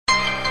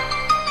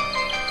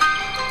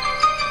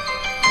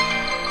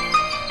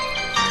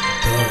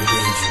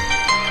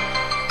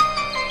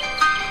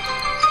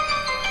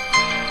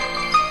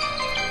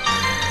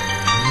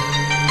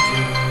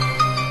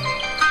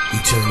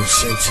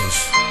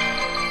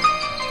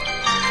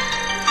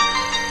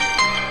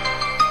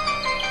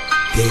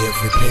day of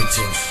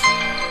repentance.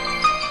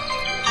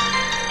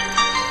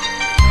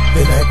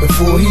 The night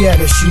before he had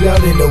a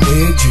shootout in a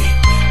weird dream.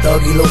 Thug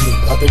Elohim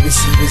about to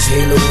receive his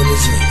halo in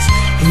his wings.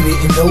 He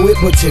didn't know it,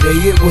 but today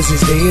it was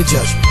his day of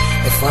judgment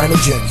and final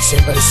journey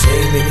sent by the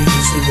same man he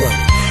used to run.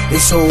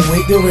 His soul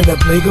went during a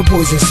plague of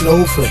poison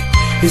snowflake.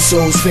 His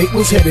soul's fate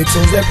was headed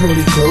towards that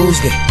pearly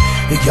clothes gate.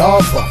 The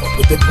yard father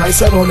put the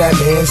price out on that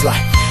man's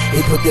life.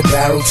 They put the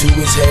barrel to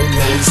his head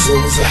and his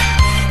soul's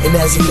life. And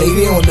as he lay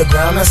there on the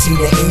ground, I see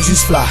the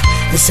angels fly,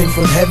 descend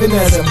from heaven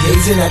as I'm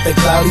gazing at the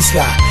cloudy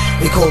sky.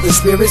 They called the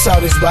spirits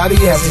out his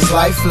body as his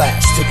life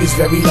flashed. Took his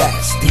very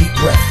last deep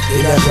breath,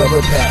 then that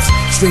brother passed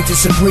straight to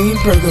supreme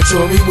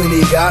purgatory when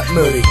he got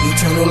murdered.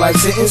 Eternal life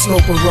sentence,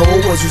 no parole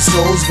was his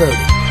soul's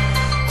verdict.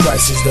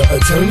 Christ is the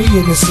attorney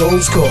in the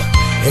soul's court,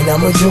 and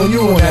I'ma join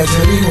you on that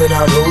journey when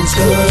I rose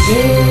close. Thug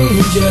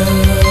angel,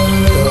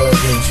 thug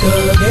angel,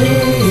 thug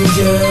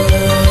angel,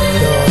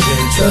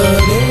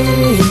 thug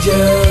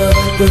angel,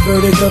 the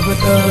verdict of a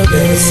thug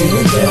angel. See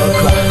the thug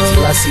cry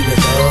till I see the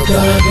thug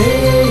die.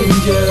 Thug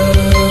angel,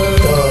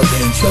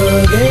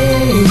 thug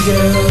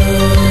angel,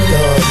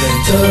 thug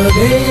angel, thug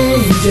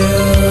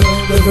angel,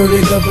 the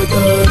verdict of a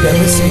thug angel.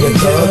 Never see the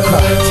thug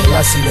cry till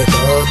I see the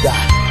thug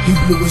die. He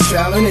blew his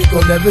child and they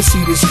gon' never see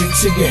the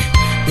streets again.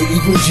 The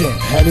evil gin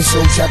had his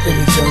soul trapped in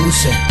eternal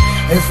sin,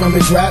 and from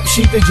his rap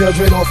sheet the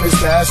judge read off his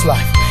past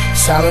life.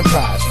 Silent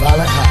cries,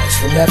 violent highs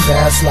from that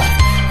past life.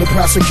 The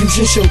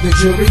prosecution showed the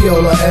jury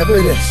all the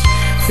evidence,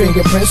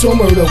 fingerprints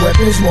on murder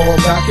weapons, more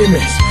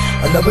documents.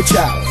 Another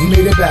child, he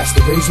made a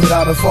bastard, raised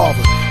without a father,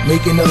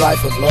 making the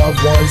life of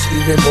loved ones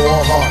even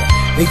more harder.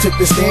 They took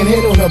the stand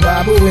hand on the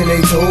Bible when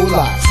they told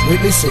lies.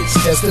 Witnesses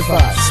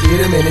testified,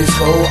 stared him in his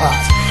cold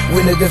eyes.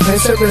 When the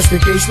defense had rest the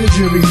case, the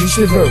jury reached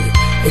the verdict.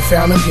 They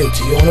found him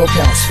guilty on all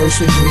counts,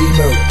 first-degree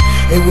murder.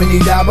 And when he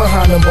died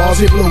behind them bars,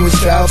 it blew his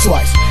child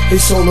twice.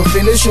 His soul will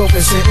finish off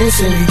his sentence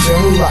in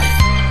eternal life.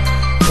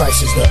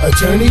 Christ is the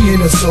attorney in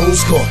the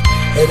soul's court,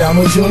 and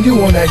I'ma join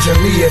you on that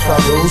journey if I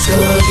rose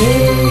close. Thug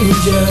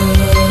angel,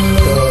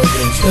 thug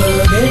angel,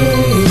 thug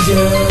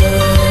angel,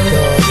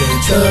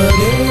 thug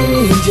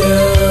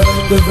angel,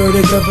 the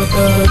verdict of a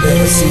thug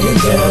angel. See the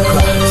thug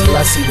cry till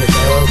I see the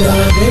thug die.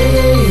 Thug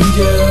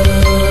angel,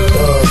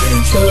 thug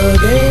angel,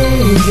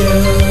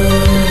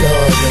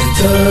 thug angel,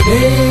 thug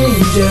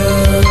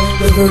angel,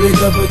 the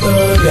verdict of a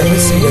thug angel. Never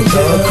see the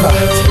thug cry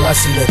till I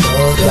see the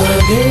thug die.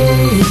 Thug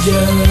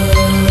angel,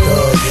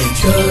 thug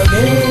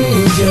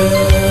angel,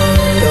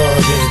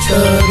 thug angel,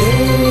 thug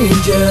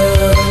angel,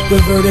 the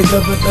verdict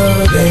of a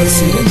thug angel. Never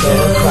see the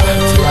thug cry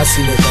till I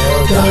see the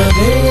thug die. Thug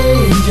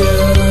angel,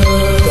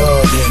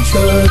 thug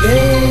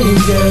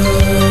angel,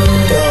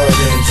 thug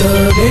angel,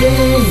 thug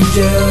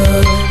angel,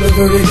 the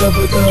verdict of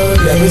a thug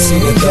angel. Never see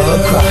the thug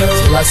cry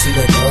till I see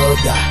the thug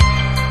die.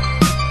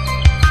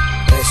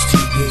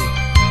 S.T.G.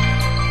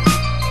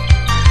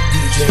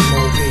 DJ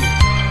Moby,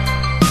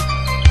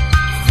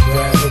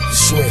 grab up the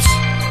Swiss.